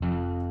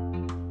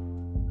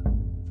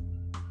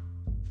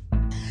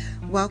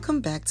Welcome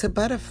back to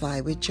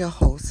Butterfly with your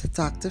host,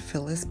 Dr.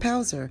 Phyllis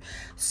Pelzer,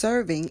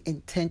 serving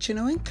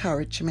intentional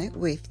encouragement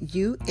with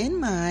you in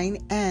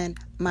mind and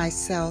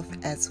myself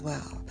as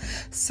well.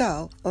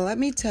 So let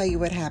me tell you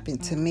what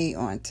happened to me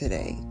on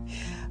today.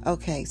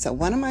 Okay, so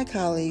one of my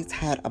colleagues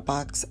had a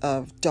box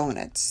of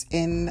donuts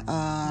in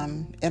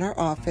our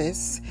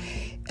office.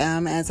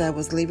 As I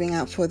was leaving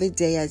out for the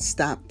day, I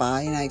stopped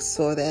by and I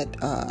saw that,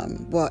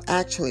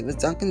 actually it was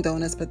Dunkin'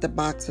 Donuts, but the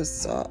box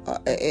was,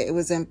 it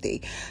was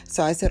empty.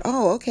 So I said,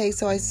 oh, okay,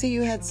 so I see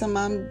you had some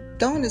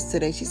donuts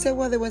today. She said,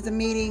 well, there was a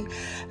meeting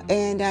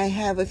and I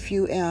have a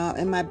few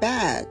in my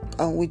bag.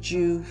 Would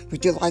you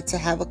like to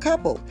have a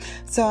couple?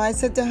 So I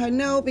said to her,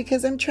 no,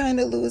 because I'm trying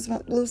to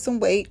lose some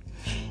weight.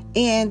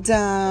 And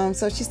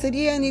so she said,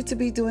 yeah, I need to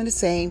be doing the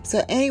same.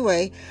 So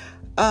anyway,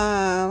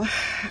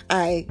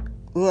 I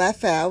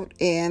left out,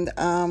 and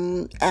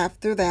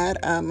after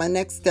that, my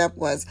next step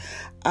was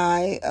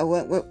I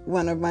went with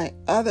one of my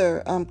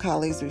other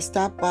colleagues. We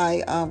stopped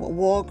by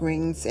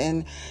Walgreens,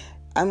 and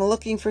I'm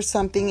looking for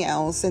something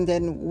else. And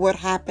then what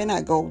happened?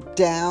 I go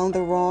down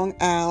the wrong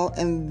aisle,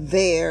 and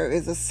there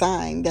is a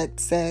sign that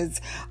says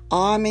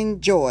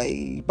Almond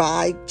Joy,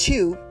 buy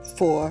 2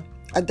 for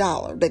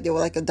 $1, but they were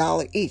like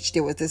 $1 each.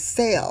 There was a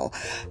sale.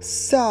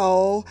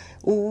 So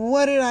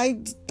what did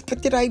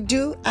I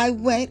do? I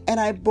went and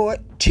I bought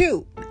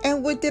 2.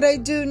 And what did I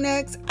do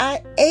next?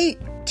 I ate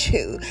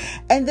 2.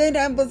 And then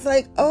I was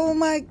like, oh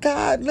my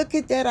God, look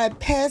at that. I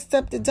passed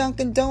up the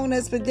Dunkin'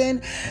 Donuts, but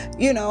then,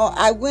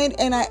 I went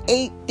and I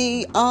ate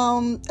the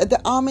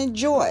Almond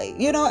Joy,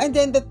 and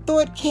then the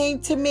thought came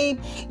to me,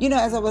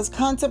 as I was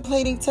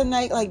contemplating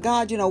tonight, like,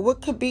 God,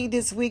 what could be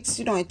this week's,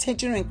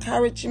 intentional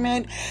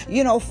encouragement,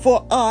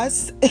 for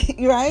us,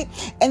 right?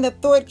 And the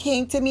thought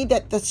came to me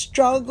that the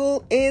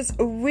struggle is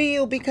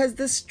real, because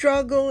the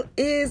struggle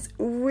is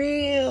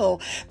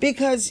real.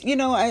 Because,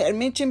 I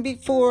mentioned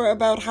before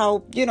about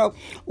how,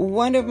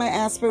 one of my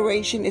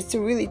aspirations is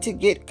to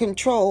get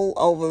control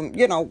over,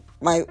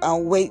 my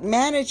weight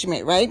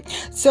management, right?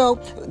 So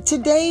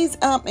today's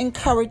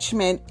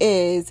encouragement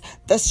is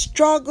the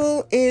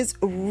struggle is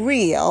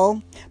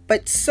real,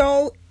 but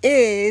so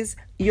is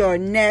your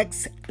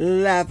next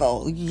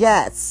level.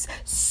 Yes,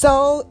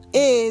 so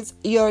is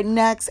your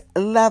next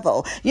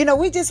level.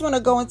 We just want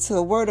to go into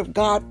the Word of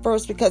God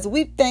first, because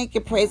we thank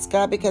and praise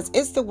God, because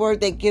it's the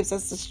Word that gives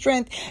us the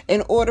strength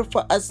in order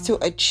for us to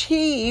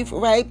achieve,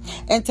 right,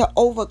 and to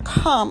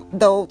overcome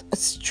those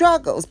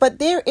struggles. But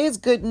there is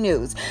good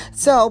news.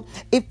 So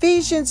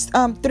Ephesians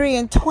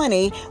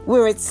 3:20,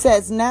 where it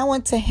says, now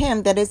unto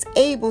him that is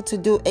able to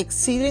do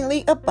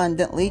exceedingly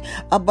abundantly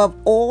above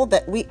all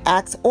that we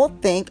ask or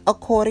think,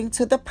 according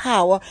to the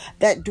power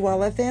that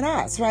dwelleth in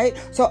us, right?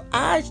 So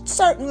I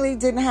certainly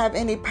didn't have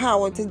any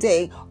power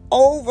today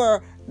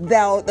over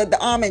the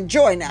Almond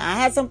Joy. Now, I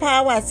had some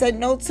power. I said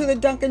no to the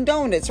Dunkin'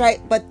 Donuts, right?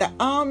 But the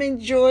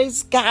Almond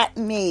Joys got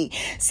me.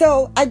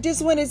 So I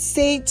just want to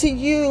say to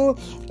you,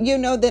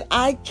 that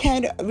I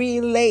can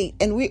relate,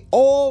 and we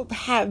all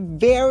have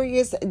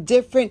various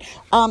different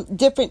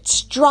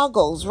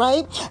struggles,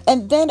 right?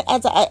 And then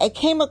as I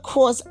came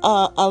across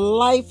a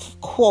life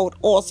quote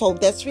also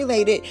that's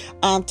related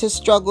to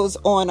struggles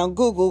on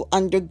Google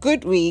under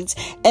Goodreads,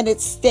 and it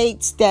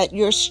states that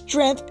your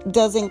strength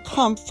doesn't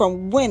come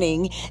from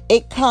winning.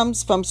 It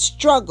comes from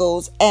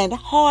struggles and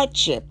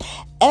hardship.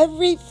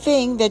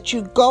 Everything that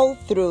you go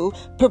through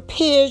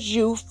prepares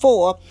you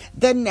for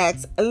the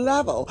next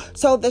level.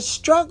 So the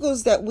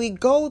struggles that we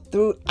go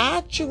through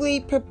actually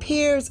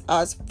prepares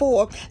us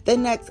for the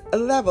next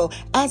level.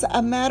 As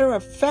a matter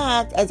of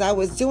fact, as I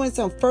was doing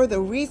some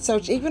further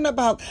research, even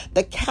about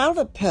the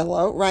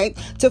caterpillar, right,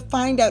 to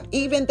find out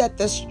even that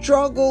the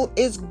struggle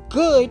is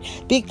good,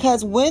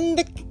 because when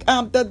the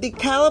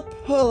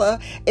caterpillar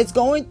is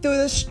going through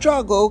the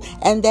struggle,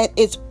 and that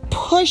it's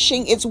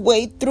pushing its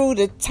way through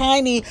the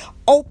tiny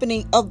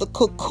opening of the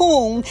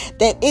cocoon,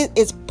 that it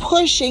is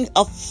pushing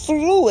a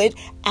fluid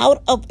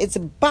out of its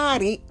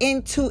body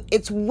into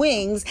its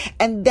wings,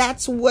 and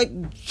that's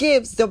what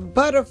gives the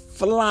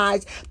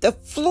butterflies the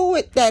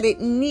fluid that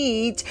it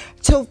needs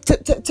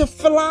to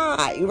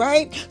fly,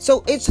 right?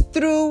 So it's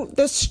through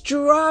the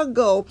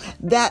struggle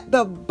that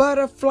the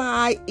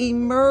butterfly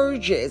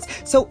emerges.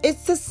 So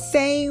it's the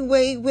same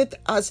way with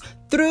us.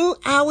 Through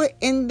our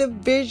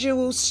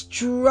individual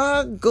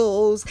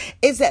struggles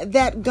is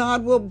that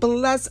God will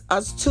bless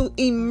us to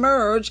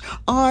emerge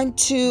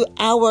onto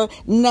our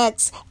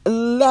next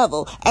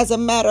level. As a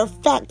matter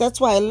of fact,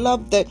 that's why I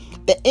love the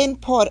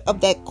end part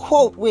of that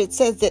quote, where it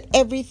says that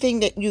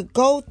everything that you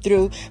go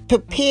through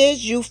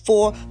prepares you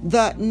for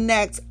the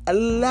next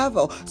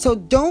level. So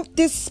don't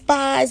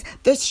despise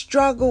the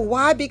struggle.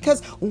 Why?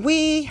 Because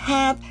we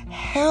have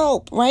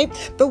help, right?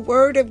 The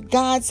Word of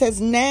God says,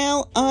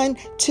 now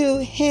unto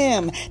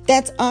him,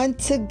 that's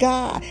unto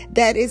God,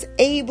 that is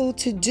able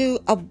to do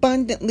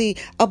abundantly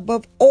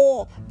above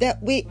all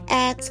that we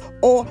ask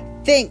or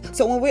think.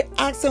 So when we're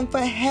asking for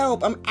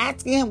help, I'm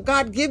asking him,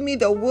 God, give me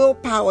the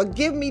willpower,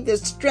 give me the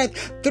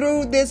strength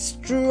through this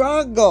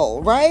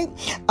struggle, right?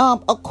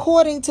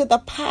 According to the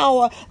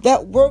power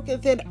that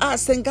worketh in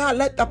us. And God,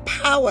 let the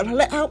power,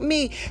 help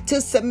me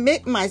to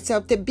submit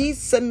myself, to be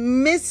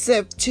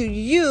submissive to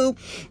you,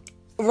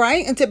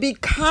 right? And to be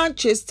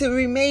conscious, to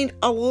remain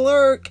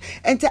alert,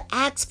 and to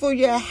ask for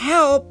your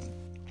help,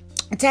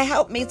 to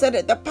help me so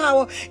that the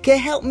power can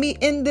help me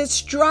in this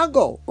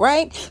struggle,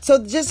 right?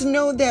 So just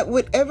know that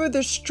whatever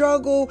the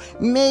struggle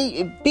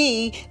may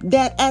be,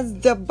 that as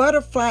the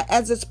butterfly,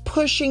 as it's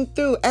pushing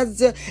through, as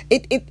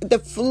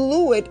the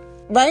fluid,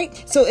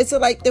 right? So it's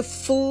like the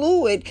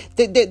fluid,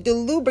 the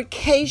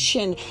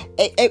lubrication,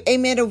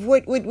 amen, of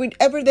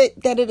whatever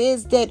that it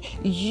is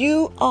that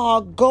you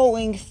are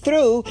going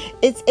through,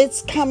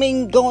 it's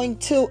going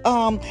to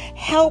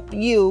help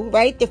you,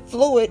 right? The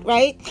fluid,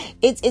 right?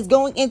 It's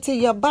going into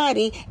your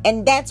body,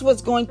 and that's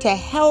what's going to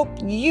help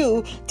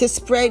you to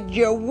spread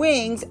your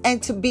wings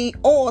and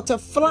to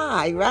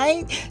fly,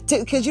 right?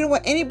 Because you don't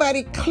want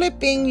anybody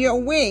clipping your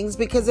wings,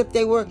 because if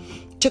they were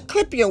to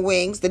clip your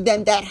wings,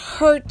 then that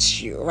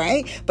hurts you,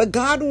 right? But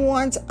God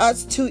wants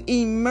us to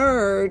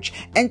emerge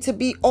and to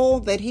be all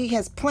that he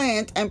has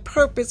planned and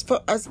purposed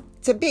for us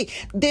to be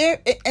there.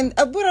 And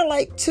what I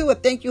like too,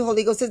 thank you,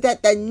 Holy Ghost, is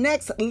that the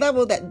next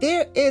level, that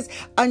there is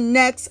a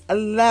next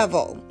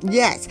level.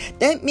 Yes,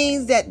 that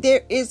means that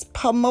there is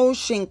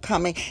promotion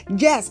coming.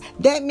 Yes,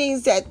 that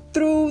means that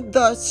through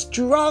the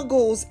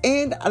struggles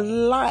in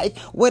life,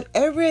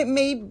 whatever it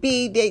may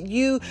be that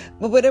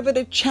whatever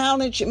the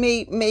challenge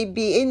may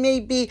be, it may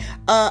be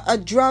a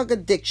drug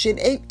addiction,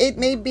 it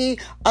may be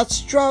a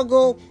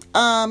struggle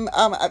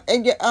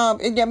in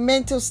your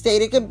mental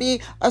state. It could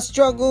be a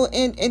struggle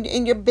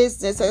in your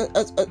business,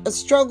 a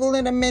struggle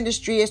in a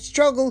ministry, a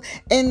struggle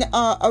in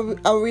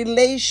a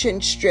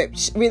relationship.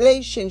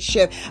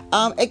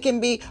 It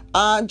can be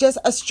just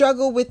a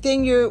struggle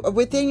within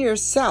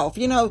yourself,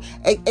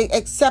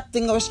 accepting,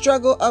 or a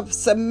struggle of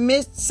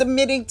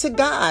submitting to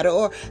God,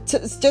 or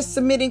just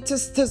submitting to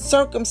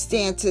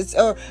circumstances,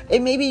 or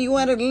it maybe you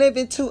want to live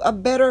into a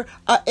better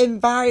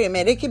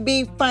environment. It could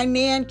be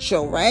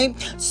financial, right?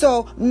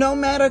 So no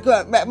matter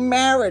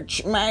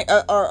marriage,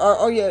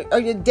 or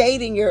you're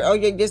dating,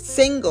 you're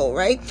single,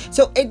 right?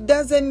 So it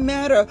doesn't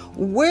matter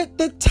what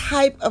the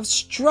type of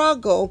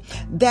struggle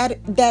that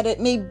it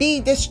may be.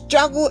 The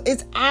struggle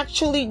is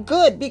actually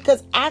good,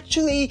 because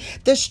actually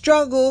the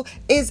struggle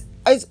is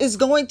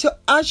going to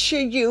usher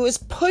you, is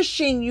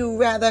pushing you,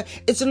 rather,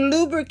 it's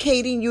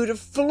lubricating you, the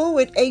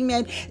fluid,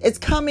 amen, it's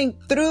coming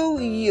through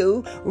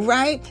you,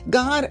 right?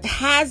 God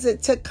has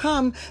it to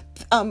come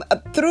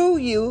through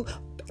you,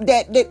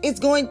 that it's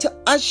going to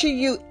usher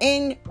you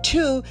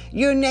into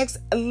your next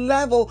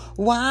level.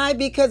 Why?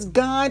 Because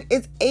God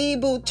is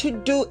able to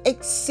do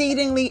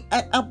exceedingly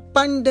and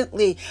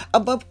abundantly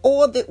above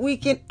all that we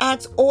can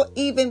ask or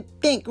even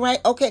think, right?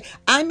 Okay,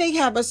 I may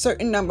have a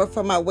certain number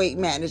for my weight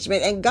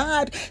management, and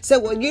God said,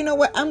 well, you know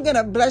what? I'm going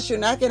to bless you,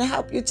 and I can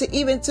help you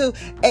to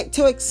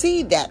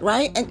exceed that,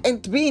 right?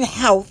 And being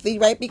healthy,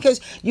 right? Because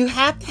you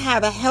have to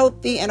have a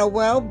healthy and a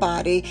well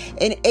body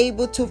and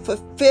able to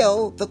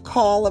fulfill the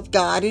call of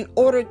God in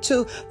order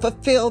to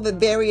fulfill the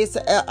various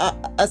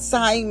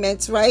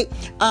assignments, right,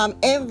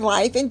 in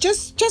life, and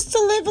just to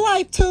live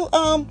life too,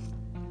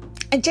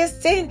 and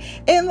just in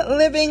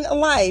living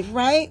life,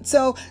 right?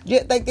 So,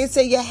 like they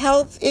say, your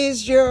health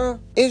is your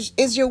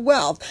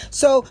wealth.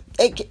 So,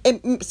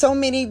 so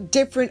many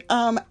different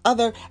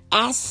other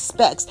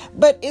aspects.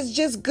 But it's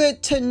just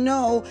good to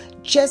know,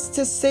 just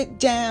to sit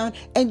down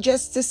and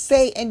just to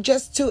say and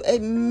just to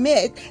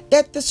admit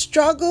that the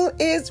struggle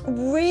is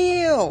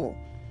real.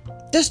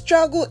 The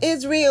struggle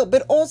is real,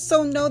 but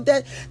also know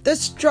that the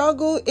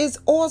struggle is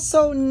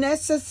also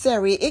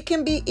necessary. It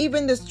can be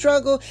even the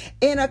struggle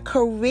in a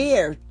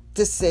career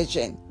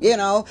decision,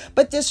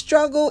 but the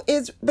struggle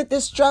is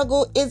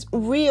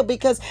real,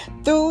 because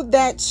through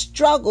that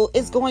struggle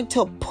is going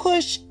to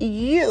push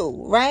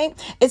you, right?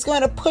 It's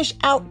going to push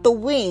out the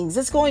wings.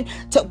 It's going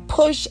to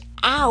push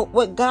out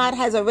what God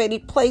has already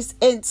placed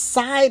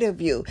inside of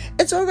you.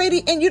 It's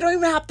already, and you don't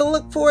even have to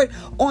look for it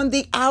on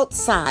the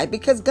outside,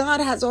 because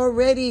God has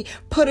already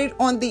put it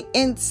on the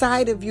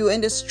inside of you,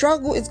 and the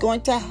struggle is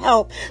going to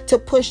help to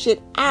push it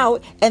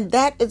out, and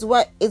that is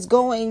what is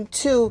going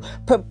to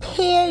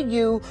prepare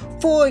you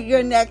for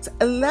your next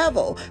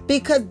level,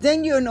 because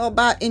then you know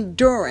about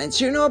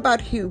endurance, you know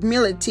about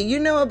humility, you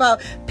know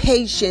about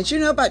patience, you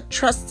know about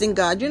trusting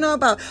God, you know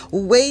about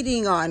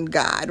waiting on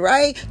God,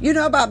 right? You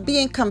know about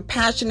being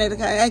compassionate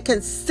and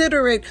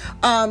considerate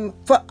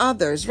for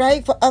others,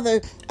 right? For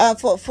other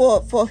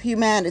for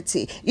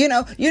humanity. You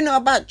know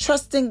about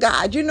trusting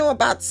God. You know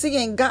about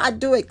seeing God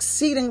do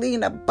exceedingly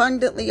and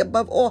abundantly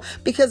above all,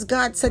 because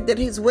God said that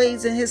his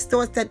ways and his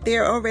thoughts, that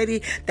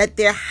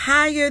they're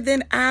higher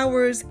than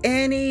ours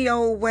any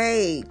old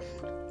way.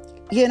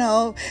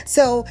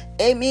 So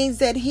it means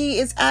that he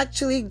is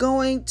actually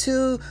going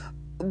to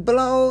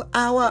blow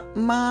our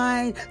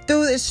mind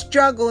through the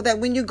struggle, that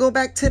when you go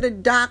back to the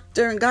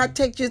doctor and God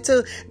takes you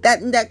to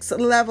that next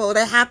level,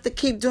 they have to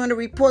keep doing the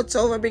reports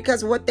over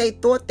because what they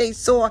thought they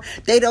saw,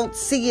 they don't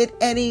see it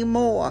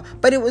anymore.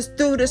 But it was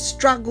through the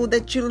struggle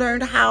that you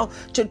learned how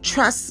to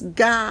trust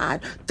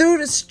God. Through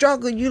the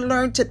struggle, you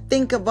learned to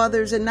think of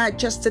others and not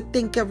just to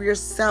think of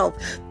yourself.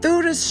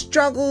 Through the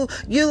struggle,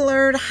 you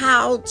learned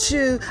how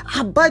to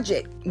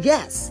budget.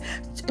 Yes.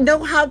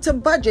 Know how to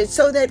budget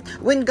so that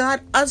when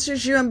God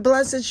ushers you and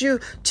blesses you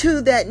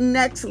to that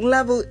next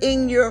level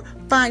in your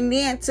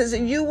finances,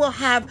 and you will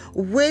have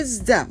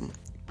wisdom,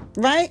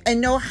 right?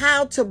 And know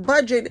how to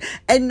budget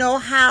and know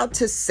how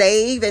to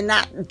save, and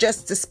not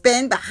just to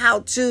spend, but how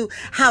to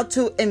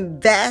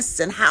invest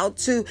and how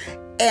to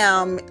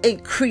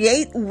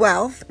create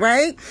wealth,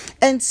 right?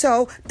 And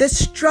so the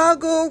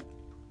struggle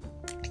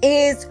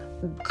is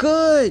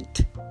good.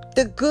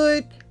 The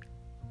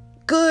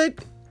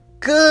good.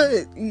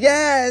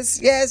 Yes.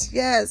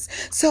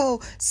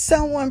 So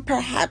someone,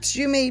 perhaps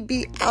you may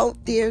be out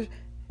there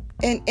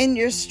and in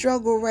your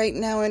struggle right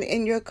now and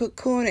in your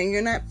cocoon, and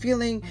you're not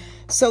feeling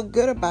so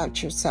good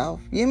about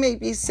yourself. You may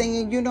be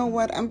saying, you know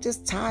what, I'm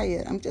just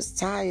tired.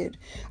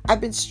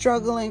 I've been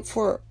struggling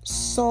for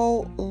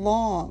so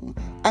long.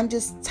 I'm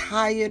just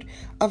tired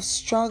of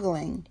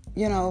struggling.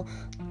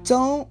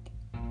 Don't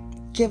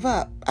give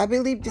up. I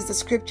believe there's a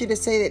scripture to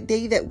say that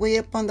they that wait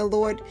upon the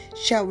Lord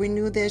shall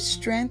renew their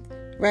strength.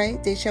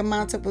 Right? They shall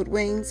mount up with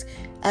wings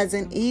as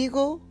an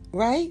eagle,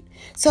 right?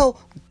 So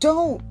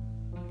don't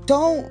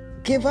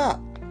give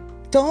up.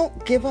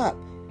 Don't give up.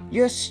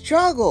 Your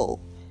struggle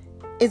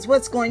is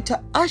what's going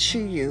to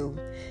usher you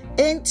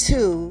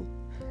into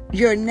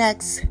your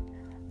next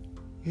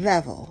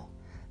level.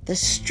 The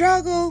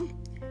struggle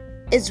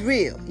is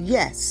real,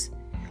 yes,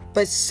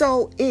 but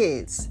so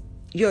is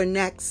your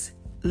next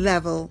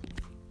level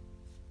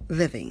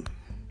living.